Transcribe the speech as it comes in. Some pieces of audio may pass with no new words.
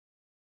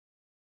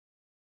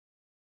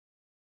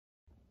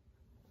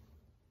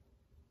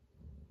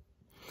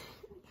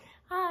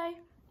Hi,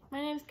 my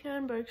name is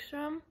Karen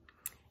Bergstrom.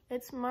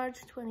 It's March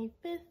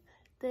 25th,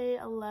 day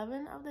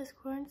 11 of this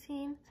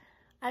quarantine.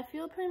 I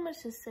feel pretty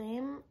much the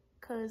same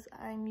because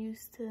I'm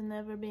used to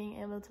never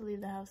being able to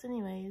leave the house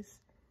anyways.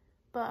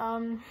 But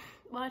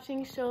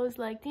watching shows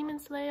like Demon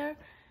Slayer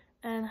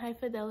and High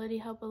Fidelity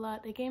help a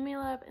lot. They gave me a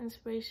lot of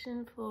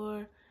inspiration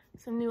for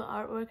some new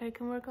artwork I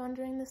can work on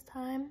during this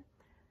time.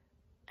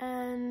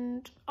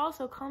 And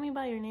also, Call Me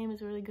By Your Name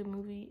is a really good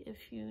movie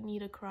if you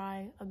need a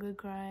cry, a good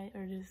cry,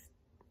 or just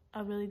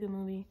a really good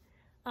movie.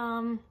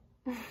 I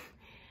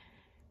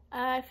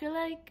feel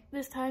like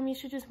this time you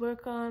should just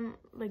work on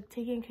like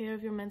taking care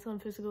of your mental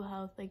and physical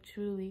health, like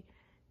truly.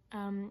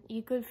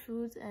 Eat good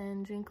foods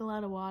and drink a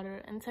lot of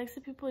water, and text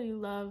the people you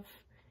love,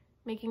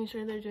 making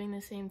sure they're doing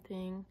the same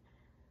thing.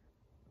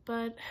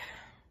 But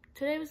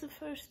today was the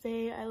first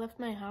day I left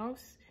my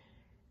house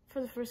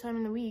for the first time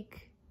in a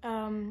week.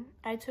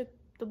 I took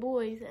the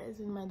boys, as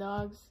in my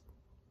dogs,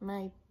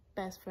 my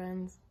best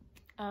friends.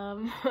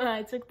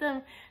 I took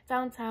them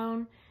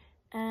downtown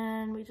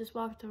and we just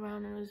walked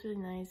around, and it was really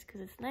nice because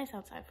it's nice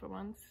outside for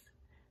once.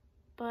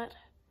 But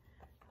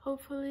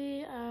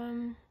hopefully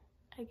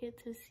I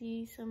get to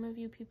see some of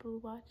you people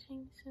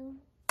watching soon.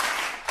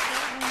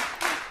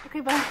 Okay,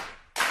 bye.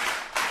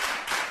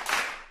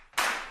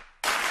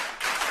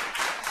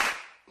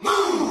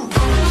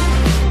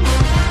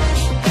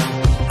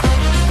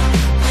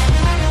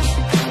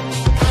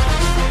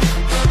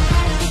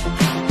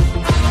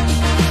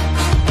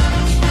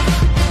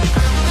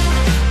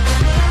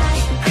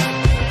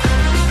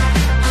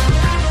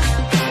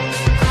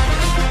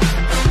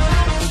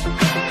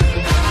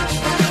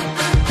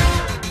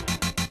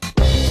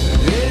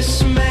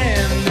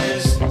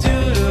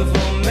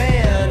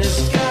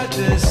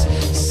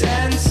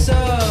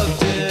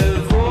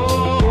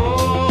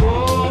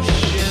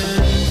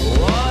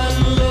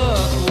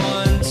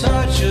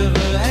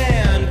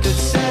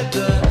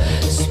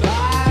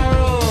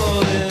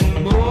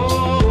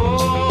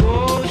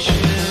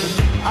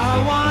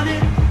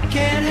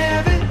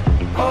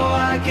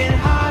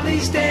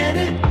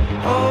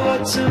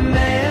 What's a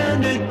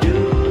man to do?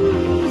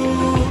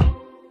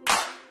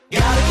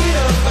 Gotta get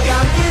up, I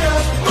gotta get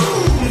up,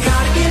 move.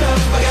 Gotta get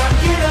up, I gotta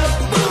get up,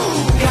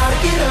 move. Gotta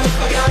get up,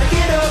 I gotta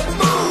get up,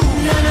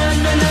 move. Na na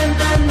na na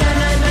na na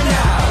na na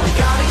na.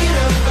 Gotta get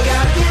up, I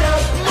gotta get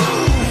up,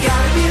 move.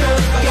 Gotta get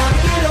up, I gotta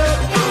get up,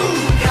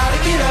 move. Gotta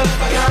get up,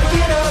 I gotta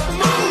get up,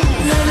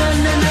 move. Na na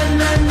na na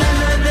na na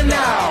na na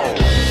na.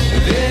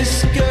 This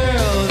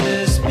girl,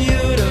 this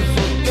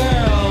beautiful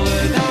girl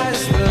with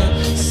eyes the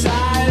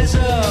size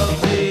of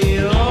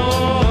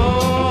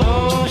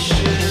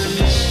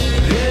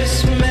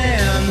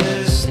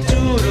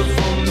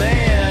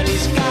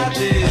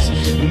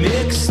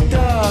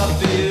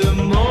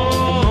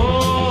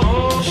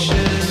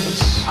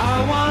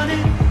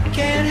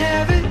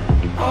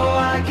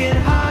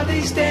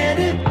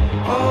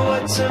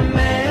what's a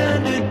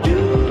man to do?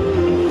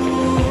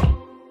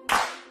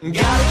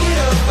 Gotta get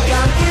up, I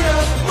gotta get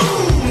up.